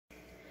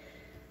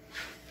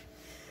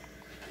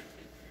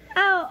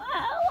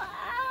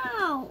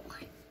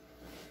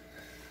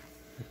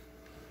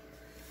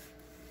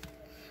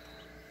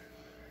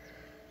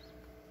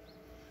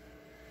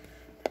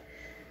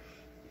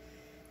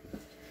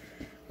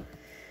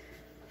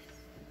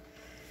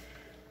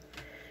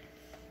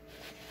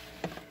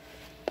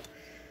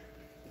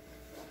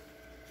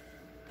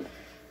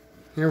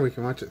Here, we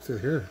can watch it through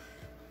here.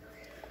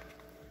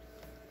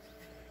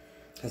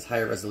 Has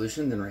higher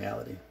resolution than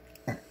reality.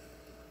 Alright,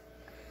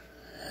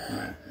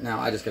 now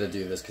I just gotta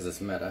do this because it's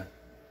meta.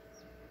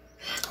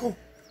 Oh,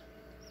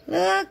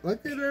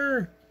 look at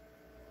her.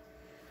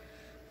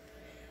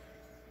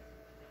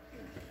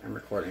 I'm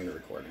recording the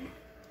recording.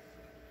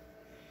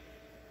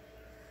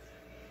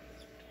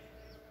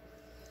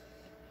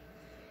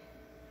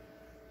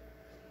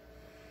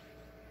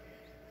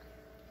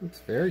 It's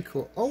very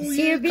cool. Oh,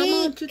 See yeah, your come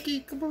on, beak.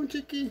 Chicky. Come on,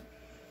 Chicky.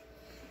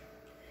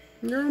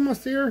 You're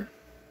almost here.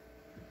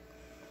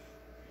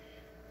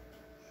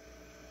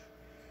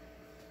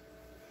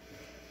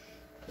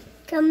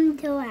 Come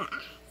to us.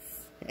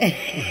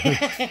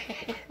 It's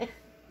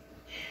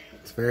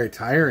very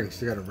tiring.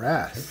 She got to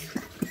rest.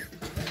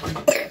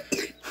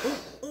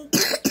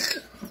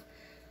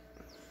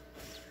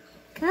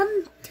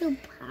 Come to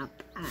Papa.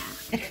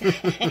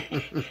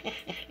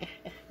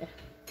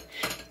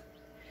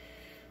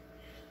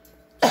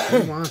 She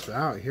wants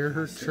out. Hear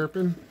her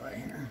chirping? Right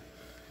here.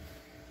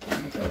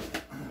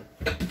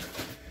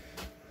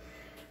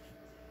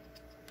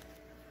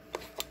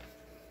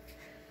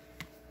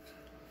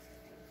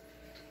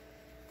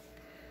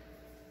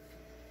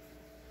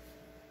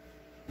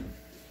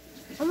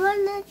 I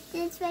want to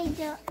this way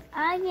so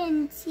I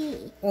can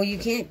see. Well, you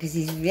can't because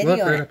he's videoing.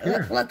 Look right up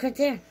here. Look right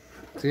there.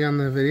 See on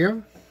the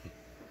video?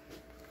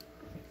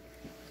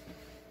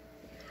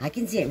 I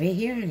can see it right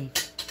here, honey.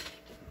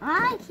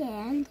 I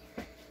can.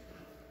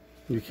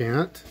 You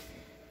can't?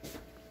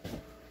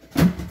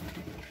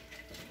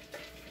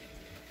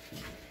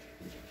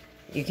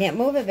 You can't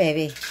move it,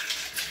 baby.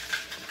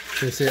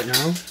 Can you see it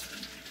now?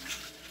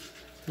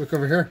 Look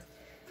over here.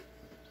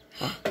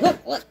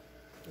 Look, look.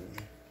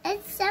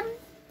 It's some.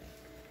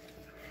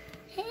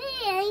 Hey,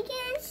 I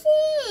can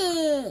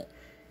see.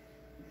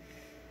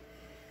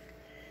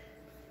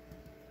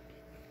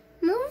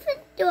 Move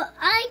it so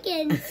I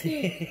can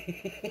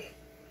see.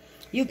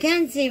 You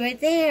can see right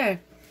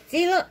there.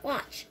 See, look,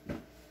 watch.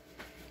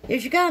 Here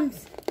she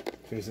comes.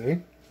 Can you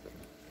see?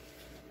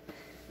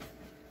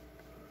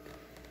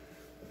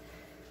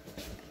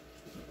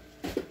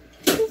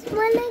 Just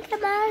wanna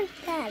come out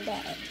of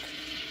it.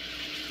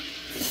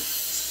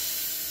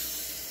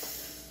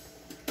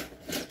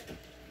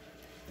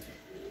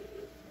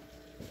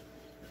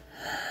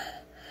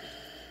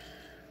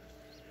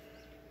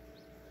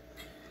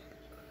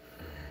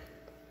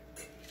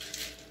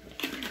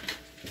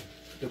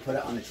 You'll put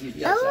it on the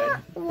TV I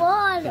outside. want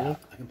water.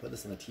 I can put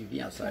this on the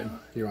TV outside.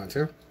 You want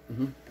to?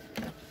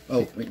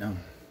 Oh, wait, no.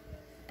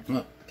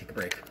 Oh, take a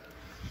break.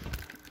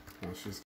 Oh, she's